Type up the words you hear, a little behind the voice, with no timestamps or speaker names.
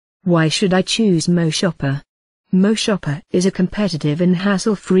Why should I choose MoShopper? MoShopper is a competitive and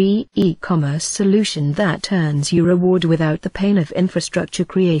hassle-free e-commerce solution that earns you reward without the pain of infrastructure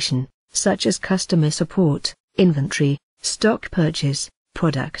creation, such as customer support, inventory, stock purchase,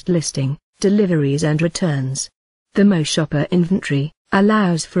 product listing, deliveries and returns. The MoShopper inventory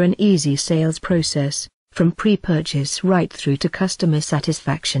allows for an easy sales process, from pre-purchase right through to customer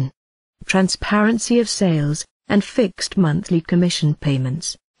satisfaction. Transparency of sales and fixed monthly commission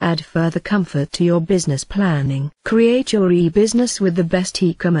payments add further comfort to your business planning. Create your e-business with the best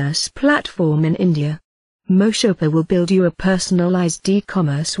e-commerce platform in India. MoShopper will build you a personalized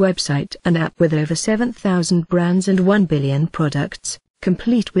e-commerce website and app with over 7,000 brands and 1 billion products,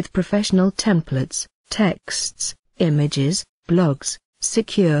 complete with professional templates, texts, images, blogs,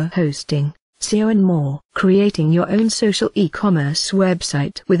 secure hosting, SEO and more. Creating your own social e-commerce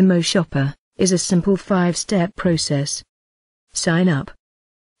website with MoShopper is a simple 5-step process. Sign up.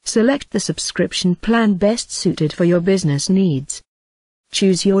 Select the subscription plan best suited for your business needs.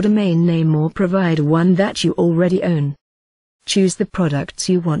 Choose your domain name or provide one that you already own. Choose the products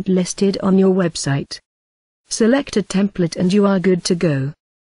you want listed on your website. Select a template and you are good to go.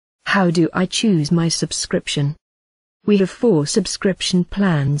 How do I choose my subscription? We have 4 subscription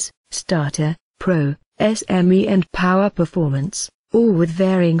plans: Starter, Pro, SME and Power Performance, all with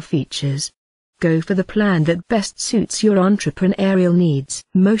varying features. Go for the plan that best suits your entrepreneurial needs.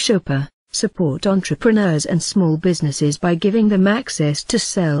 MoShopper support entrepreneurs and small businesses by giving them access to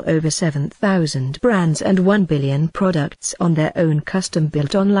sell over 7,000 brands and 1 billion products on their own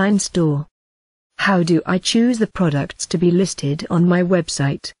custom-built online store. How do I choose the products to be listed on my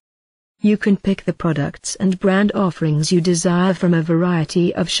website? You can pick the products and brand offerings you desire from a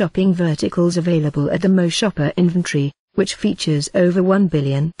variety of shopping verticals available at the MoShopper inventory, which features over 1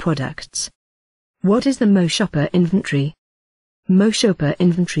 billion products. What is the MoShopper inventory? MoShopper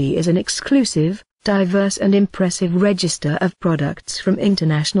inventory is an exclusive, diverse and impressive register of products from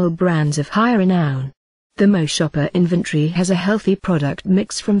international brands of high renown. The MoShopper inventory has a healthy product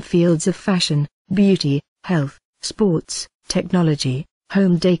mix from fields of fashion, beauty, health, sports, technology,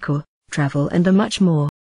 home decor, travel and much more.